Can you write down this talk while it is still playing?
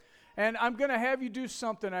And I'm going to have you do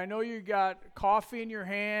something. I know you got coffee in your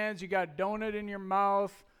hands, you got donut in your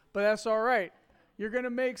mouth, but that's all right. You're going to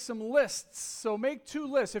make some lists. So make 2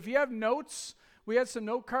 lists. If you have notes, we had some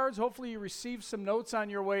note cards. Hopefully you received some notes on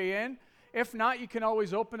your way in. If not, you can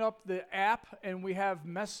always open up the app, and we have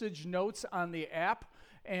message notes on the app.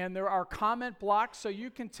 And there are comment blocks, so you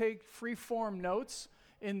can take free-form notes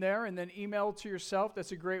in there and then email it to yourself.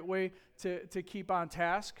 That's a great way to keep on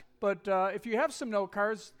task. But if you have some note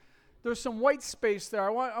cards, there's some white space there.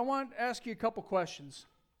 I want to ask you a couple questions.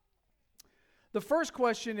 The first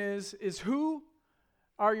question is who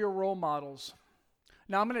are your role models?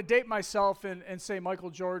 Now, I'm going to date myself and say Michael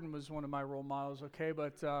Jordan was one of my role models, okay?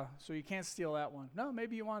 But so you can't steal that one. No,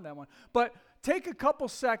 maybe you want that one. But take a couple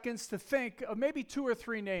seconds to think of maybe 2 or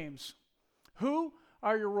 3 names. Who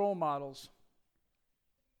are your role models?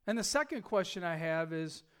 And the second question I have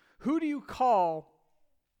is, who do you call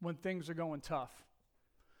when things are going tough?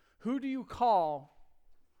 Who do you call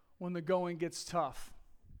when the going gets tough?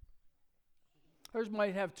 Others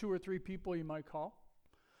might have 2 or 3 people you might call.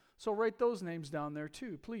 So write those names down there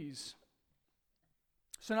too, please.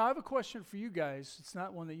 So now I have a question for you guys. It's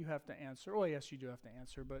not one that you have to answer. Oh, yes, you do have to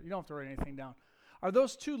answer, but you don't have to write anything down. Are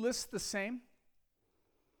those 2 lists the same?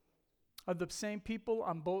 Are the same people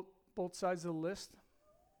on both sides of the list?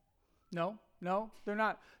 No, they're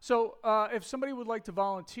not. So if somebody would like to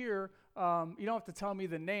volunteer, you don't have to tell me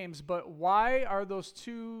the names, but why are those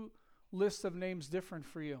 2 lists of names different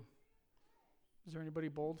for you? Is there anybody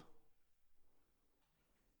bold?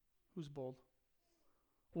 Who's bold?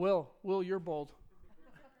 Will, you're bold.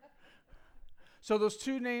 So those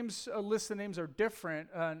 2 names, list of names are different,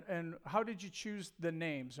 and how did you choose the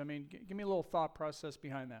names? I mean, give me a little thought process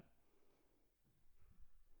behind that.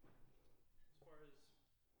 As far as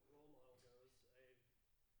role model goes, I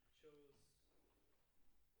chose those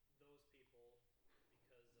people because of the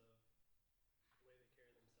way they carry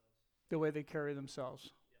themselves. The way they carry themselves. Yeah.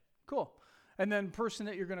 Cool. And then person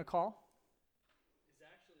that you're going to call? It's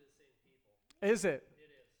actually the same people. Is it?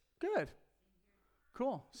 It is. Good.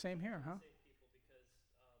 Cool. Same here, huh? Same people because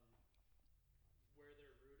where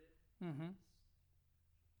they're rooted Mm-hmm.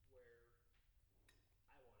 is where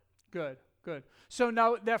I want to be. Good. So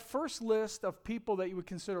now that first list of people that you would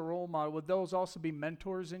consider role model, would those also be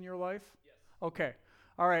mentors in your life? Yes. Okay.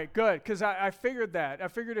 All right, good. Because I figured that. I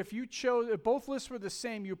figured if both lists were the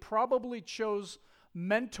same, you probably chose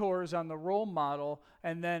mentors on the role model,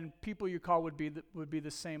 and then people you call would be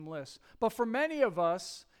the same list. But for many of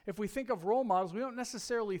us, if we think of role models, we don't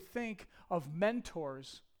necessarily think of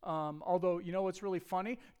mentors. Although, you know what's really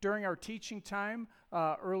funny? During our teaching time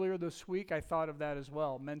earlier this week, I thought of that as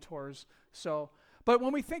well, mentors. But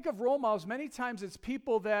when we think of role models, many times it's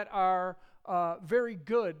people that are very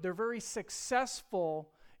good. They're very successful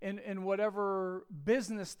in whatever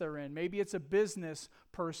business they're in. Maybe it's a business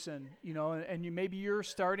person, you know, and maybe you're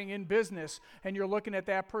starting in business and you're looking at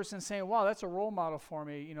that person saying, wow, that's a role model for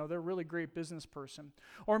me. You know, they're a really great business person.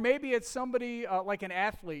 Or maybe it's somebody like an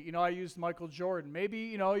athlete. You know, I used Michael Jordan. Maybe,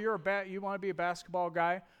 you know, you want to be a basketball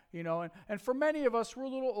guy, you know, and for many of us, we're a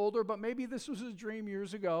little older, but maybe this was a dream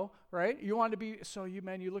years ago, right? You want to be,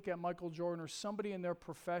 you look at Michael Jordan or somebody in their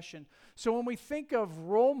profession. So when we think of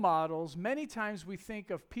role models, many times we think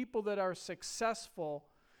of people that are successful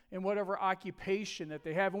in whatever occupation that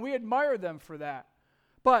they have, and we admire them for that.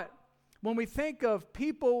 But when we think of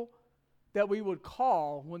people that we would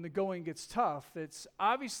call when the going gets tough, it's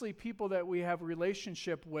obviously people that we have a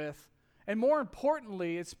relationship with, and more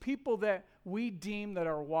importantly, it's people that we deem that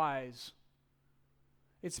are wise.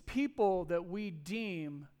 It's people that we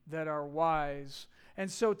deem that are wise.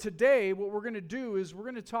 And so today, what we're going to do is we're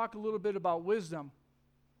going to talk a little bit about wisdom.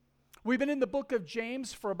 We've been in the book of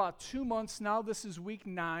James for about 2 months now. This is week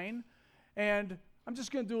 9. And I'm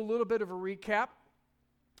just going to do a little bit of a recap.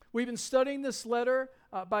 We've been studying this letter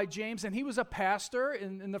by James, and he was a pastor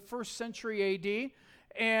in the 1st century A.D.,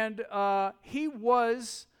 and he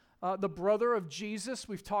was the brother of Jesus.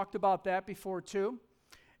 We've talked about that before too.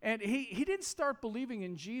 And he didn't start believing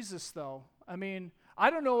in Jesus, though. I mean, I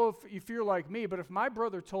don't know if you're like me, but if my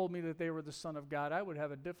brother told me that they were the Son of God, I would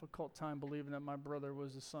have a difficult time believing that my brother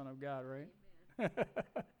was the Son of God, right?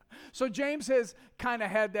 So James has kind of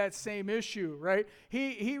had that same issue, right?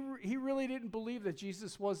 He really didn't believe that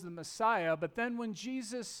Jesus was the Messiah, but then when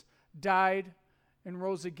Jesus died and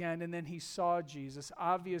rose again, and then he saw Jesus,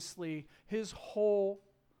 obviously his whole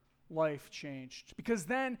life changed, because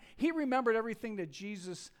then he remembered everything that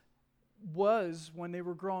Jesus was when they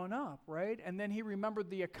were growing up, right? And then he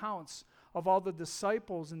remembered the accounts of all the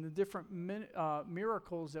disciples and the different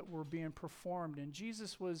miracles that were being performed. And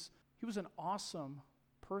Jesus was an awesome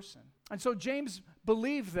person. And so James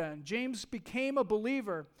believed then. James became a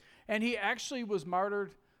believer, and he actually was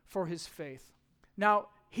martyred for his faith. Now,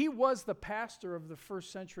 he was the pastor of the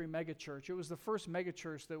first century megachurch. It was the first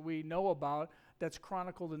megachurch that we know about that's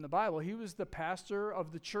chronicled in the Bible. He was the pastor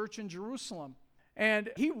of the church in Jerusalem. And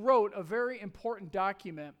he wrote a very important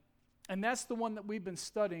document, and that's the one that we've been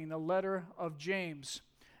studying, the letter of James.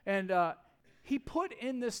 And he put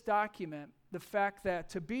in this document the fact that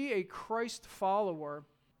to be a Christ follower,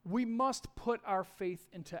 we must put our faith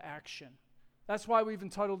into action. That's why we've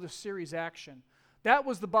entitled this series Action. That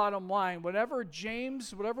was the bottom line. Whatever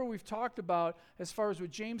we've talked about as far as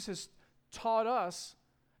what James has taught us,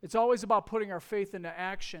 it's always about putting our faith into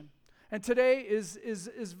action. And today is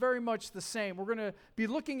very much the same. We're going to be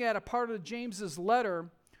looking at a part of James's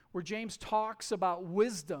letter where James talks about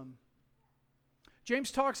wisdom.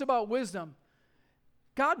 James talks about wisdom.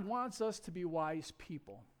 God wants us to be wise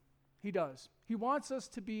people. He does. He wants us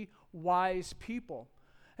to be wise people.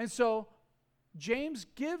 And so James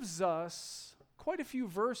gives us quite a few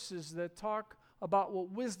verses that talk about what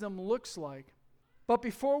wisdom looks like. But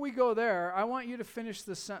before we go there, I want you to finish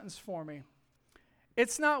this sentence for me.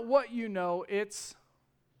 It's not what you know, it's,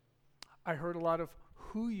 I heard a lot of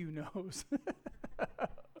who you knows.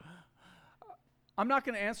 I'm not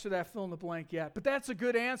going to answer that fill in the blank yet, but that's a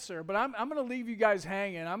good answer. But I'm going to leave you guys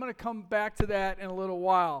hanging. I'm going to come back to that in a little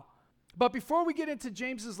while. But before we get into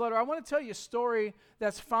James's letter, I want to tell you a story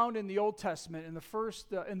that's found in the Old Testament, in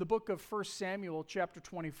the book of 1 Samuel, chapter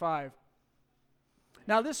 25.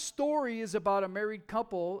 Now, this story is about a married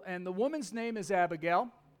couple, and the woman's name is Abigail,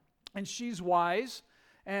 and she's wise,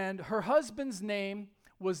 and her husband's name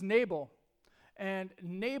was Nabal, and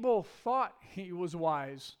Nabal thought he was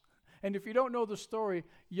wise. And if you don't know the story,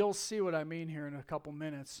 you'll see what I mean here in a couple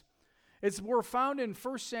minutes. We're found in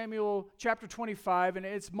 1 Samuel chapter 25, and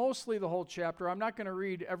it's mostly the whole chapter. I'm not going to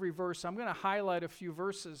read every verse. I'm going to highlight a few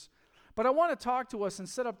verses. But I want to talk to us and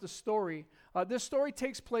set up the story. This story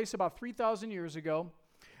takes place about 3,000 years ago,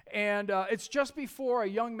 and it's just before a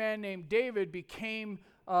young man named David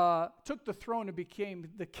took the throne and became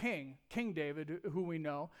the king, King David, who we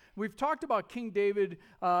know. We've talked about King David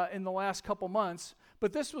in the last couple months,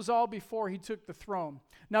 but this was all before he took the throne.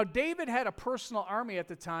 Now, David had a personal army at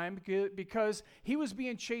the time because he was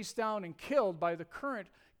being chased down and killed by the current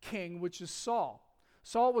king, which is Saul.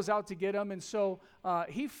 Saul was out to get him, and so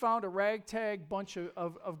he found a ragtag bunch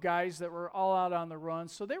of guys that were all out on the run.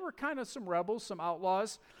 So they were kind of some rebels, some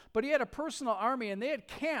outlaws, but he had a personal army, and they had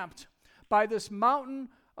camped by this mountain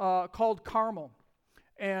called Carmel.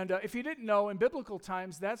 And if you didn't know, in biblical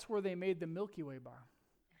times, that's where they made the Milky Way bar.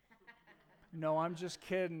 No, I'm just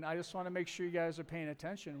kidding. I just want to make sure you guys are paying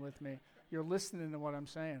attention with me. You're listening to what I'm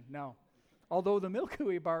saying. No. Although the Milky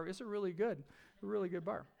Way bar is a really good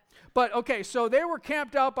bar. But, okay, so they were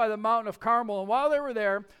camped out by the mountain of Carmel, and while they were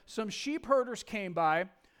there, some sheep herders came by,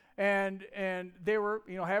 and they were,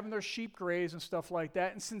 having their sheep graze and stuff like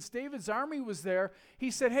that. And since David's army was there,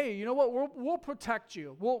 he said, hey, you know what, we'll protect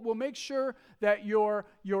you. We'll make sure that your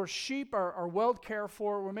sheep are well cared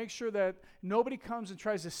for. We'll make sure that nobody comes and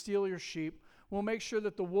tries to steal your sheep. We'll make sure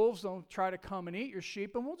that the wolves don't try to come and eat your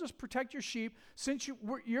sheep, and we'll just protect your sheep. Since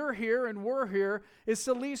you're here and we're here, it's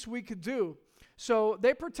the least we could do. So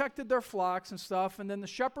they protected their flocks and stuff, and then the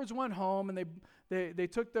shepherds went home, and they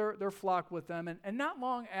took their flock with them. And not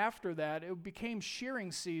long after that, it became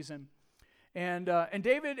shearing season. And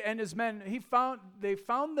David and his men, they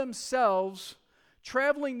found themselves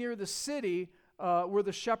traveling near the city where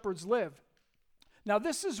the shepherds lived. Now,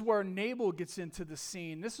 this is where Nabal gets into the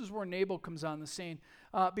scene. This is where Nabal comes on the scene.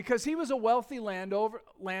 Because he was a wealthy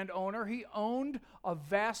landowner. He owned a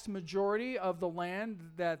vast majority of the land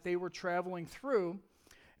that they were traveling through.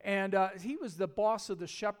 And he was the boss of the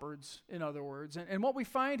shepherds, in other words. And what we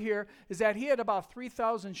find here is that he had about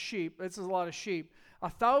 3,000 sheep. This is a lot of sheep.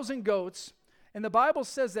 1,000 goats. And the Bible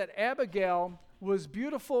says that Abigail was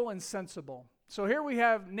beautiful and sensible. So here we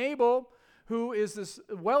have Nabal, who is this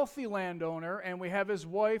wealthy landowner, and we have his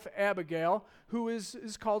wife, Abigail, who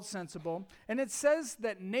is called sensible. And it says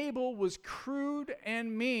that Nabal was crude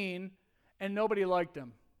and mean, and nobody liked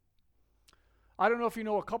him. I don't know if you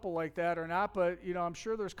know a couple like that or not, but I'm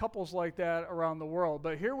sure there's couples like that around the world.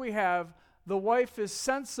 But here we have the wife is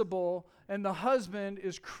sensible, and the husband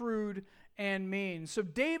is crude and mean. So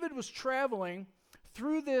David was traveling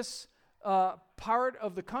through this part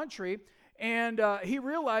of the country, and he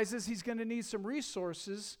realizes he's going to need some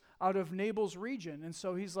resources out of Nabal's region. And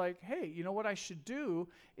so he's like, hey, you know what I should do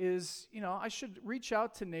is, I should reach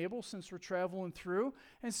out to Nabal since we're traveling through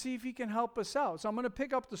and see if he can help us out. So I'm going to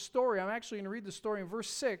pick up the story. I'm actually going to read the story in verse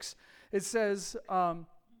 6. It says,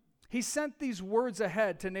 he sent these words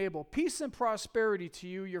ahead to Nabal: peace and prosperity to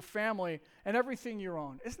you, your family, and everything you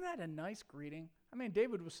own. Isn't that a nice greeting? I mean,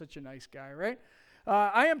 David was such a nice guy, right?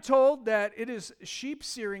 I am told that it is sheep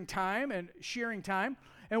shearing time,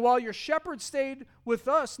 and while your shepherd stayed with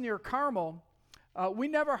us near Carmel, we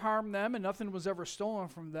never harmed them, and nothing was ever stolen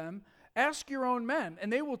from them. Ask your own men,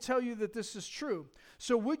 and they will tell you that this is true.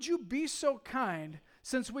 So would you be so kind,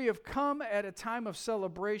 since we have come at a time of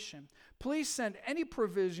celebration, please send any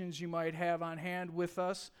provisions you might have on hand with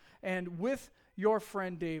us and with your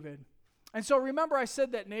friend David. And so remember I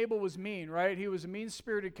said that Nabal was mean, right? He was a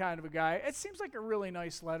mean-spirited kind of a guy. It seems like a really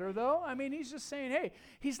nice letter, though. I mean, he's just saying, hey,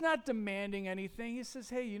 he's not demanding anything. He says,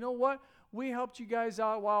 hey, you know what? We helped you guys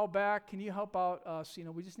out a while back. Can you help out us? You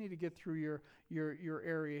know, we just need to get through your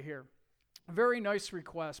area here. A very nice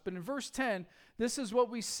request. But in verse 10, this is what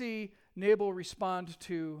we see Nabal respond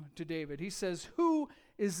to David. He says, who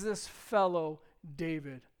is this fellow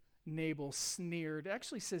David? Nabal sneered. It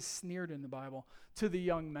actually says sneered in the Bible to the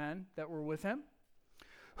young men that were with him.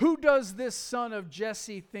 Who does this son of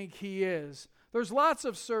Jesse think he is? There's lots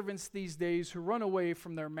of servants these days who run away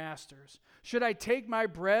from their masters. Should I take my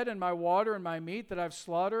bread and my water and my meat that I've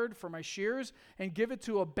slaughtered for my shears and give it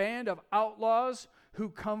to a band of outlaws who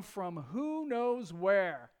come from who knows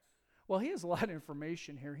where? Well, he has a lot of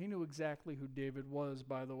information here. He knew exactly who David was,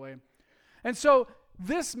 by the way. And so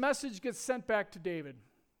this message gets sent back to David.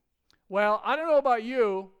 Well, I don't know about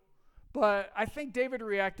you, but I think David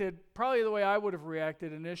reacted probably the way I would have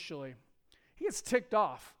reacted initially. He gets ticked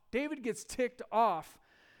off. David gets ticked off.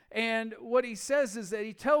 And what he says is that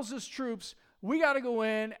he tells his troops, we got to go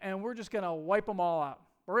in and we're just going to wipe them all out.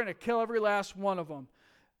 We're going to kill every last one of them.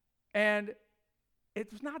 And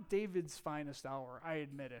it's not David's finest hour, I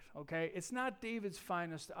admit it, okay? It's not David's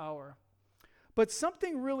finest hour. But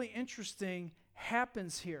something really interesting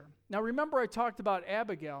happens here. Now remember I talked about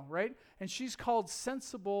Abigail, right? And she's called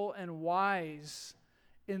sensible and wise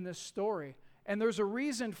in this story. And there's a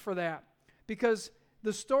reason for that, because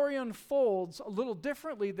the story unfolds a little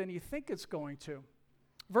differently than you think it's going to.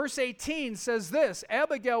 Verse 18 says this: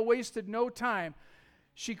 Abigail wasted no time.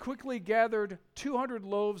 She quickly gathered 200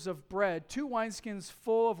 loaves of bread, 2 wineskins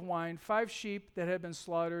full of wine, 5 sheep that had been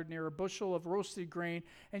slaughtered, near a bushel of roasted grain.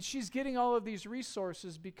 And she's getting all of these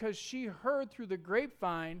resources because she heard through the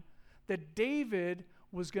grapevine that David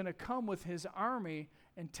was going to come with his army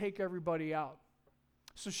and take everybody out.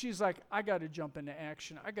 So she's like, I got to jump into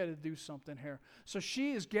action. I got to do something here. So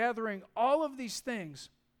she is gathering all of these things.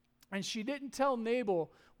 And she didn't tell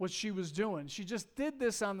Nabal what she was doing. She just did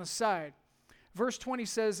this on the side. Verse 20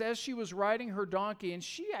 says, as she was riding her donkey, and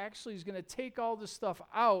she actually is going to take all this stuff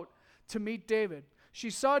out to meet David. She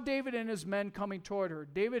saw David and his men coming toward her.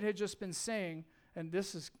 David had just been saying, and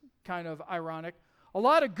this is kind of ironic, a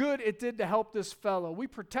lot of good it did to help this fellow. We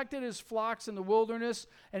protected his flocks in the wilderness,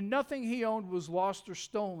 and nothing he owned was lost or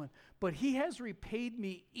stolen. But he has repaid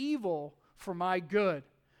me evil for my good.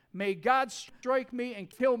 May God strike me and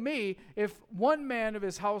kill me if one man of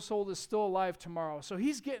his household is still alive tomorrow. So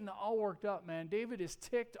he's getting all worked up, man. David is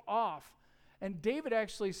ticked off. And David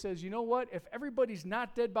actually says, you know what? If everybody's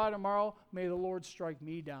not dead by tomorrow, may the Lord strike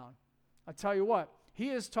me down. I'll tell you what, he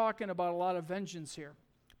is talking about a lot of vengeance here.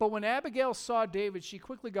 But when Abigail saw David, she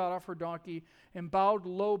quickly got off her donkey and bowed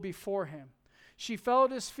low before him. She fell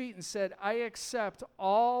at his feet and said, I accept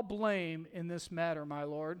all blame in this matter, my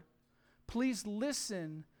lord. Please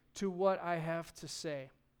listen to what I have to say.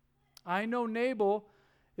 I know Nabal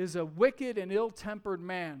is a wicked and ill-tempered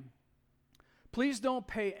man. Please don't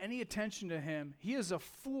pay any attention to him. He is a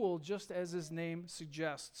fool, just as his name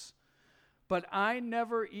suggests. But I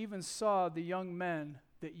never even saw the young men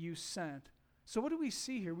that you sent. So what do we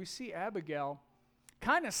see here? We see Abigail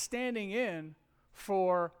kind of standing in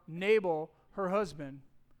for Nabal, her husband,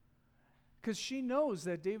 because she knows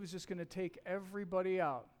that David's just going to take everybody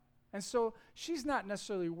out. And so she's not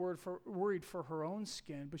necessarily worried for her own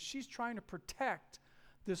skin, but she's trying to protect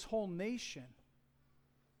this whole nation.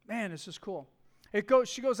 Man, this is cool.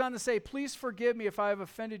 She goes on to say, please forgive me if I have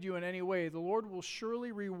offended you in any way. The Lord will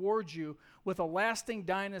surely reward you with a lasting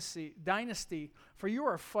dynasty, for you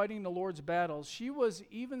are fighting the Lord's battles. She was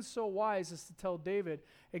even so wise as to tell David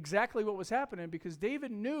exactly what was happening, because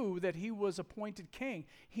David knew that he was appointed king.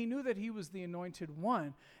 He knew that he was the anointed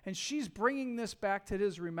one. And she's bringing this back to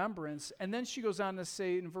his remembrance. And then she goes on to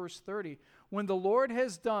say in verse 30, when the Lord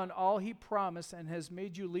has done all he promised and has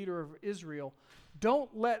made you leader of Israel,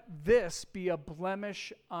 don't let this be a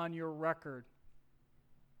blemish on your record.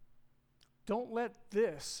 Don't let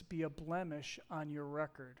this be a blemish on your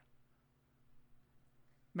record.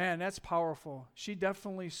 Man, that's powerful. She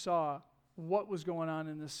definitely saw what was going on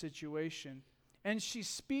in this situation. And she's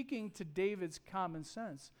speaking to David's common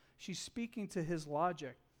sense. She's speaking to his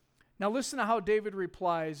logic. Now listen to how David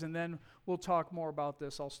replies, and then we'll talk more about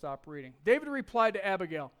this. I'll stop reading. David replied to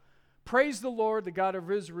Abigail, "Praise the Lord, the God of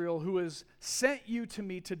Israel, who has sent you to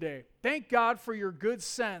me today. Thank God for your good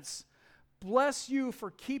sense. Bless you for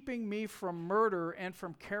keeping me from murder and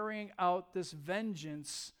from carrying out this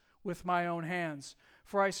vengeance with my own hands.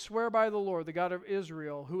 For I swear by the Lord, the God of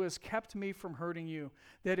Israel, who has kept me from hurting you,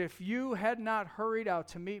 that if you had not hurried out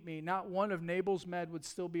to meet me, not one of Nabal's men would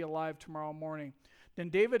still be alive tomorrow morning." Then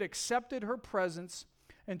David accepted her presents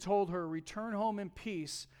and told her, "Return home in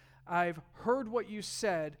peace. I've heard what you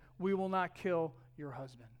said. We will not kill your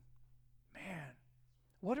husband." Man,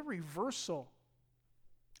 what a reversal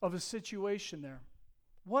of a situation there.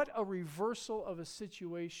 What a reversal of a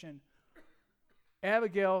situation.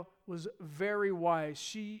 Abigail was very wise.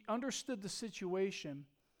 She understood the situation,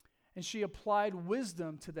 and she applied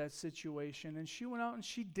wisdom to that situation, and she went out and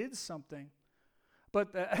she did something.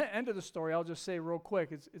 But the end of the story, I'll just say real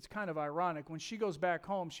quick, it's kind of ironic. When she goes back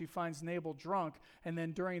home, she finds Nabal drunk, and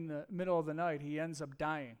then during the middle of the night, he ends up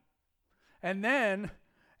dying. And then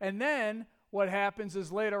what happens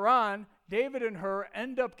is later on, David and her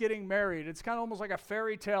end up getting married. It's kind of almost like a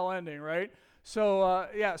fairy tale ending, right? So,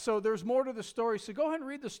 so there's more to the story. So go ahead and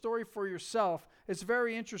read the story for yourself. It's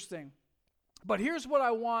very interesting. But here's what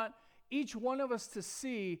I want each one of us to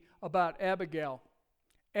see about Abigail.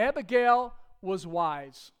 Abigail was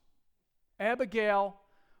wise. Abigail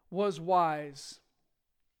was wise.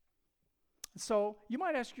 So you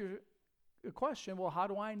might ask your a question, well, how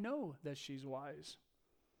do I know that she's wise?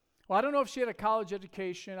 Well, I don't know if she had a college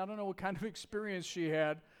education. I don't know what kind of experience she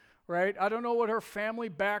had, right? I don't know what her family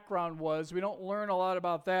background was. We don't learn a lot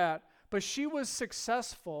about that. But she was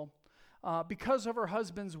successful because of her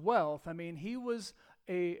husband's wealth. I mean, he was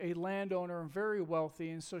a landowner and very wealthy,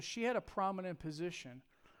 and so she had a prominent position.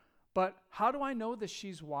 But how do I know that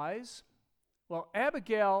she's wise? Well,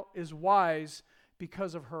 Abigail is wise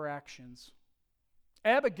because of her actions.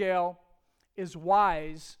 Abigail is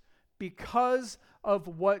wise because of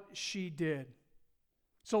what she did.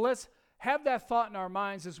 So let's have that thought in our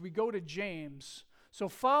minds as we go to James. So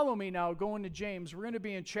follow me now, going to James. We're going to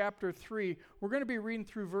be in chapter 3. We're going to be reading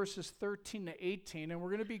through verses 13 to 18, and we're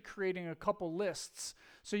going to be creating a couple lists.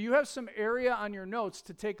 So you have some area on your notes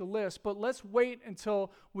to take a list, but let's wait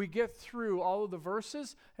until we get through all of the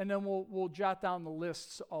verses, and then we'll jot down the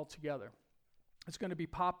lists all together. It's going to be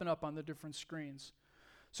popping up on the different screens.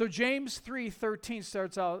 So James 3:13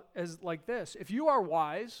 starts out as like this: "If you are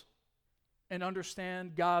wise and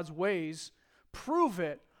understand God's ways, prove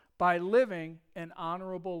it by living an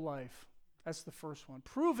honorable life." That's the first one.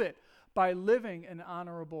 Prove it by living an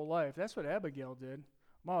honorable life. That's what Abigail did.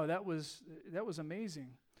 Wow, that was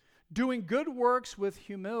amazing. Doing good works with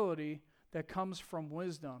humility that comes from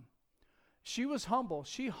wisdom. She was humble.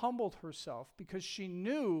 She humbled herself because she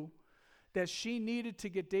knew that she needed to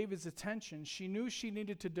get David's attention. She knew she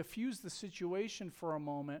needed to diffuse the situation for a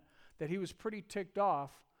moment, that he was pretty ticked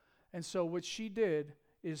off. And so what she did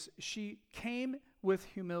is she came with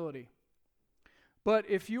humility. But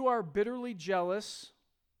if you are bitterly jealous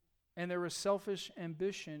and there is selfish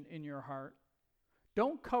ambition in your heart,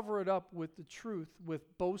 don't cover it up with the truth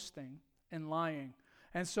with boasting and lying.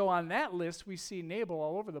 And so on that list, we see Nabal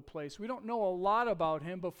all over the place. We don't know a lot about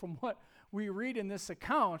him, but from what we read in this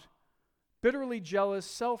account, bitterly jealous,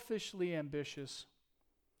 selfishly ambitious,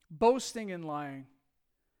 boasting and lying.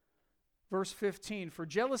 Verse 15, "For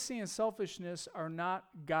jealousy and selfishness are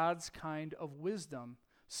not God's kind of wisdom.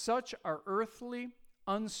 Such are earthly,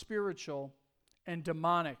 unspiritual, and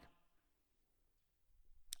demonic."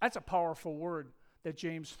 That's a powerful word that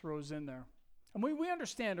James throws in there. And we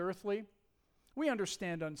understand earthly, we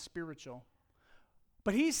understand unspiritual.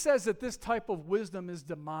 But he says that this type of wisdom is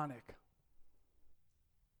demonic.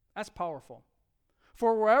 That's powerful.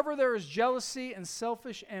 "For wherever there is jealousy and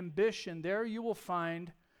selfish ambition, there you will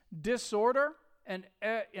find disorder and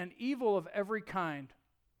evil of every kind."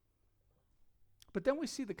 But then we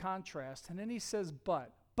see the contrast, and then he says,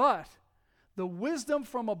 but the wisdom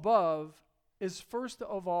from above is first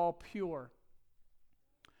of all pure.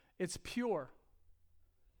 It's pure.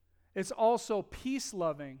 It's also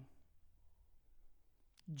peace-loving,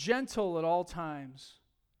 gentle at all times,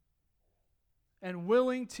 and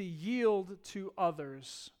willing to yield to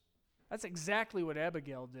others. That's exactly what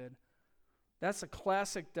Abigail did. That's a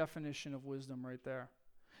classic definition of wisdom right there.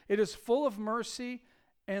 It is full of mercy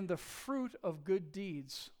and the fruit of good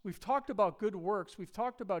deeds. We've talked about good works. We've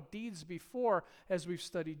talked about deeds before as we've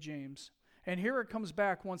studied James. And here it comes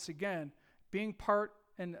back once again, being part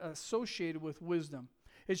and associated with wisdom.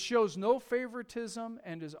 It shows no favoritism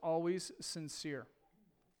and is always sincere.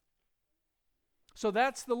 So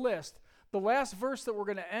that's the list. The last verse that we're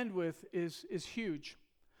going to end with is huge.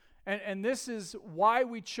 And this is why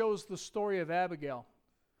we chose the story of Abigail.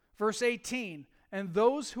 Verse 18, and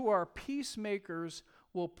those who are peacemakers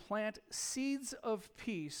will plant seeds of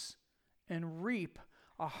peace and reap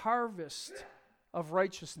a harvest of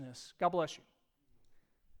righteousness. God bless you.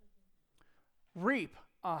 Reap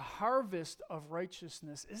a harvest of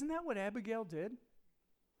righteousness. Isn't that what Abigail did?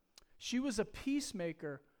 She was a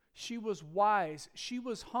peacemaker. She was wise. She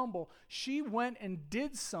was humble. She went and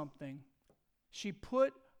did something. She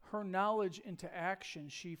put her knowledge into action.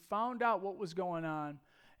 She found out what was going on,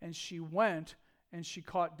 and she went and she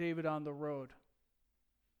caught David on the road.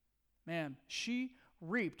 Man, she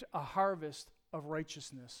reaped a harvest of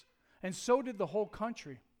righteousness. And so did the whole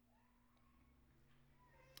country.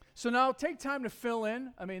 So now take time to fill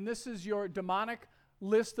in. I mean, this is your demonic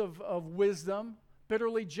list of wisdom.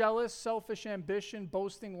 Bitterly jealous, selfish ambition,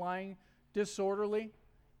 boasting, lying, disorderly,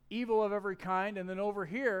 evil of every kind. And then over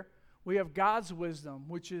here, we have God's wisdom,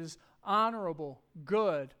 which is honorable,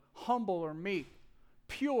 good, humble or meek,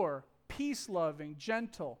 pure, peace-loving,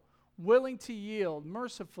 gentle, willing to yield,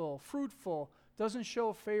 merciful, fruitful, doesn't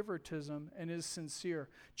show favoritism, and is sincere.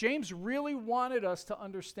 James really wanted us to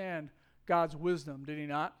understand God's wisdom, did he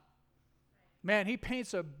not? Man, he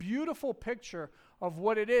paints a beautiful picture of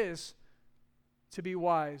what it is to be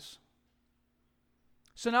wise.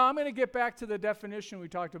 So now I'm going to get back to the definition we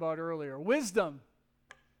talked about earlier. Wisdom.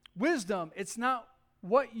 Wisdom, it's not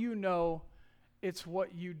what you know, it's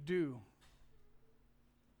what you do.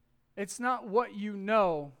 It's not what you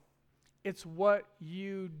know, it's what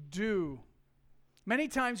you do. Many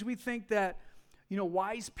times we think that,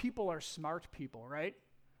 wise people are smart people, right?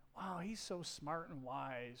 Wow, he's so smart and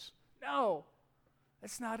wise. No,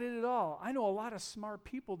 that's not it at all. I know a lot of smart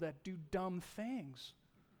people that do dumb things.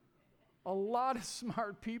 A lot of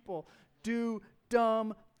smart people do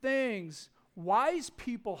dumb things. Wise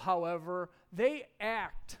people, however, they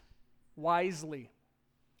act wisely.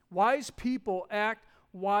 Wise people act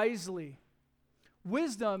wisely.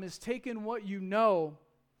 Wisdom is taking what you know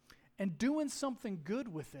and doing something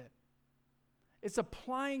good with it. It's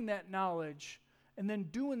applying that knowledge and then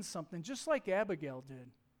doing something just like Abigail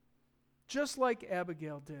did. Just like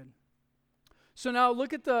Abigail did. So now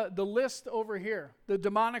look at the list over here, the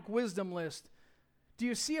demonic wisdom list. Do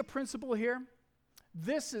you see a principle here?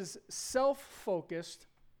 This is self-focused,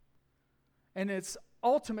 and it's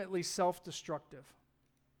ultimately self-destructive.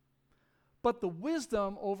 But the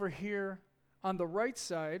wisdom over here on the right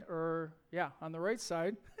side,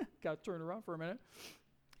 got to turn around for a minute,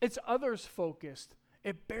 it's others-focused.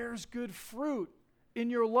 It bears good fruit in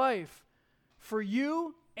your life for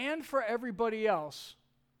you and for everybody else,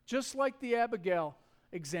 just like the Abigail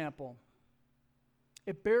example.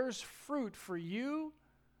 It bears fruit for you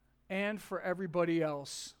and for everybody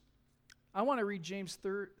else. I want to read James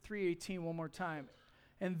 3:18 one more time.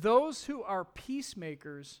 And those who are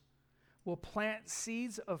peacemakers will plant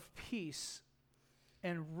seeds of peace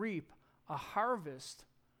and reap a harvest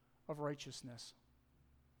of righteousness.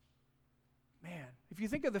 Man, if you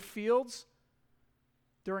think of the fields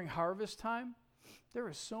during harvest time, there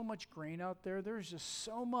is so much grain out there. There is just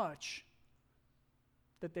so much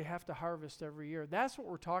that they have to harvest every year. That's what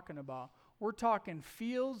we're talking about. We're talking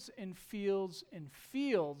fields and fields and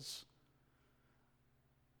fields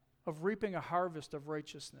of reaping a harvest of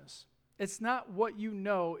righteousness. It's not what you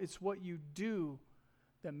know, it's what you do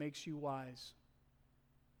that makes you wise.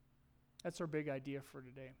 That's our big idea for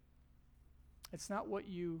today. It's not what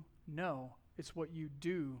you know, it's what you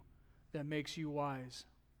do that makes you wise.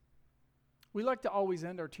 We like to always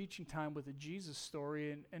end our teaching time with a Jesus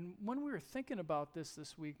story, and when we were thinking about this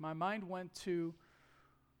week, my mind went to,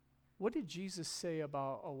 what did Jesus say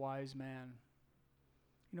about a wise man?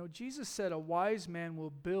 Jesus said a wise man will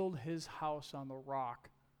build his house on the rock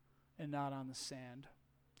and not on the sand.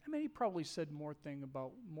 I mean, he probably said more things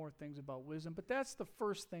about wisdom, but that's the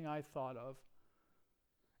first thing I thought of.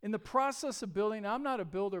 In the process of building, I'm not a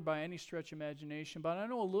builder by any stretch of imagination, but I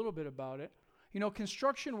know a little bit about it.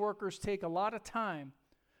 Construction workers take a lot of time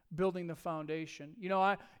building the foundation.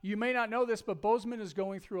 You may not know this, but Bozeman is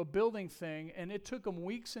going through a building thing, and it took them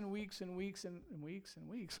weeks and weeks and weeks and weeks and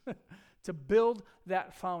weeks to build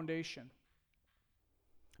that foundation.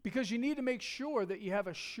 Because you need to make sure that you have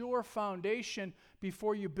a sure foundation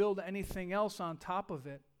before you build anything else on top of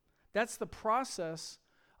it. That's the process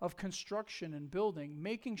of construction and building,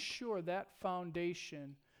 making sure that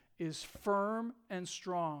foundation is firm and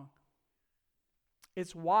strong.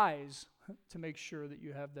 It's wise to make sure that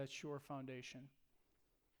you have that sure foundation.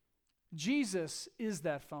 Jesus is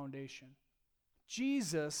that foundation.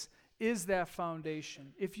 Jesus is that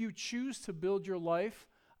foundation. If you choose to build your life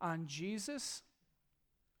on Jesus,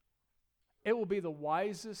 it will be the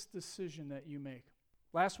wisest decision that you make.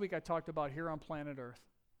 Last week I talked about here on planet Earth.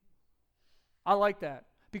 I like that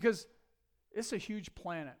because it's a huge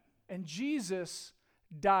planet. And Jesus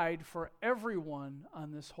died for everyone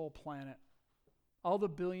on this whole planet, all the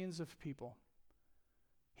billions of people.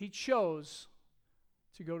 He chose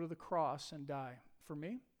to go to the cross and die for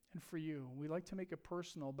me and for you. We like to make it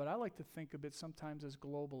personal, but I like to think of it sometimes as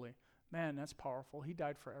globally. Man, that's powerful. He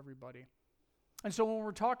died for everybody. And so when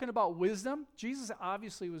we're talking about wisdom, Jesus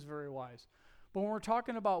obviously was very wise. But when we're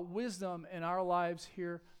talking about wisdom in our lives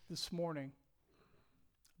here this morning,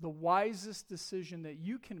 the wisest decision that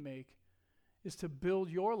you can make is to build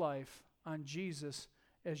your life on Jesus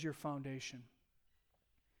as your foundation.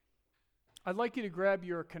 I'd like you to grab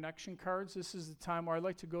your connection cards. This is the time where I'd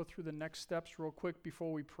like to go through the next steps real quick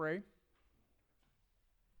before we pray.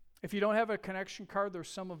 If you don't have a connection card, there's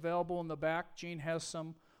some available in the back. Gene has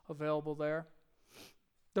some available there.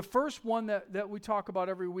 The first one that we talk about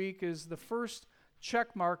every week is the first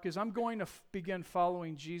check mark is I'm going to begin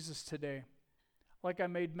following Jesus today. Like I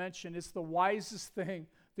made mention, it's the wisest thing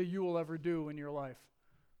that you will ever do in your life.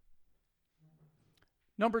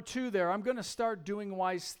 Number 2 there, I'm going to start doing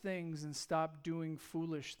wise things and stop doing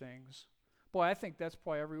foolish things. Boy, I think that's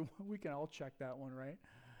probably we can all check that one, right?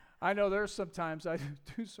 I know there's sometimes I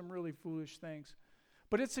do some really foolish things.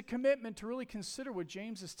 But it's a commitment to really consider what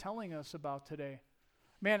James is telling us about today.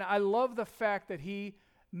 Man, I love the fact that he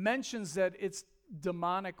mentions that it's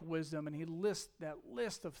demonic wisdom, and he lists that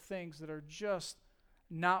list of things that are just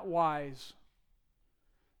not wise.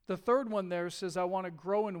 The third one there says, I want to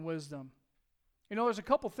grow in wisdom. You know, there's a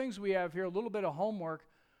couple things we have here, a little bit of homework.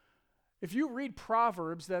 If you read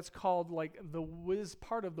Proverbs, that's called like the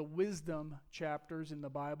part of the wisdom chapters in the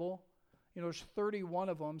Bible. You know, there's 31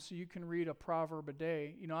 of them, so you can read a proverb a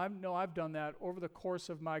day. You know, I've done that over the course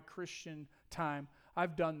of my Christian time.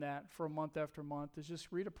 I've done that for a month after month, is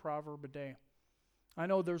just read a proverb a day. I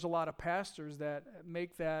know there's a lot of pastors that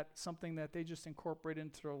make that something that they just incorporate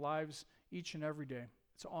into their lives each and every day.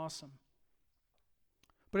 It's awesome.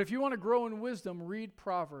 But if you want to grow in wisdom, read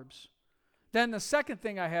Proverbs. Then the second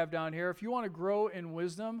thing I have down here, if you want to grow in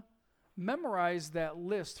wisdom, memorize that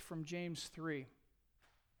list from James 3.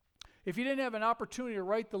 If you didn't have an opportunity to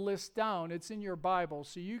write the list down, it's in your Bible,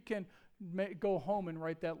 so you can go home and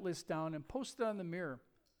write that list down and post it on the mirror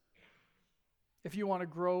if you want to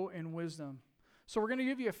grow in wisdom. So we're going to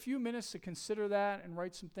give you a few minutes to consider that and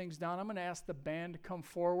write some things down. I'm going to ask the band to come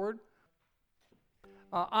forward.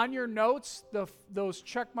 On your notes, those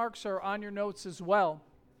check marks are on your notes as well.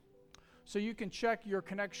 So you can check your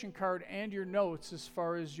connection card and your notes as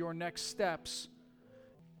far as your next steps.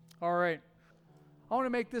 All right. I want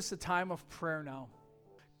to make this a time of prayer now.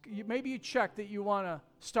 Maybe you check that you want to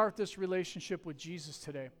start this relationship with Jesus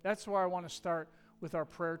today. That's where I want to start with our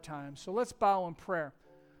prayer time. So let's bow in prayer.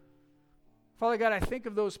 Father God, I think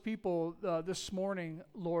of those people this morning,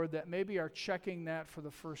 Lord, that maybe are checking that for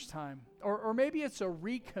the first time. Or maybe it's a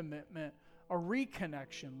recommitment, a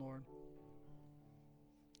reconnection, Lord.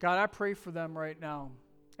 God, I pray for them right now.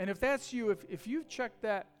 And if that's you, if you've checked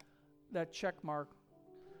that check mark,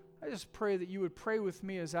 I just pray that you would pray with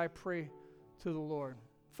me as I pray to the Lord.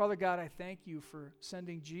 Father God, I thank you for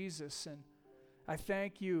sending Jesus, and I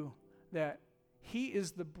thank you that he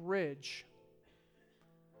is the bridge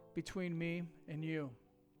between me and you.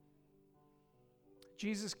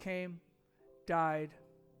 Jesus came, died,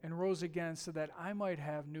 and rose again so that I might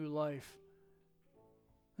have new life.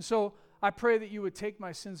 And so I pray that you would take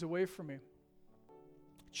my sins away from me.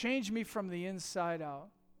 Change me from the inside out,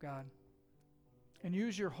 God, and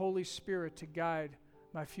use your Holy Spirit to guide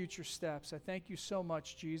my future steps. I thank you so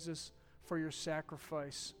much, Jesus, for your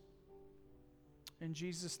sacrifice. In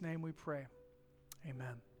Jesus' name we pray.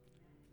 Amen.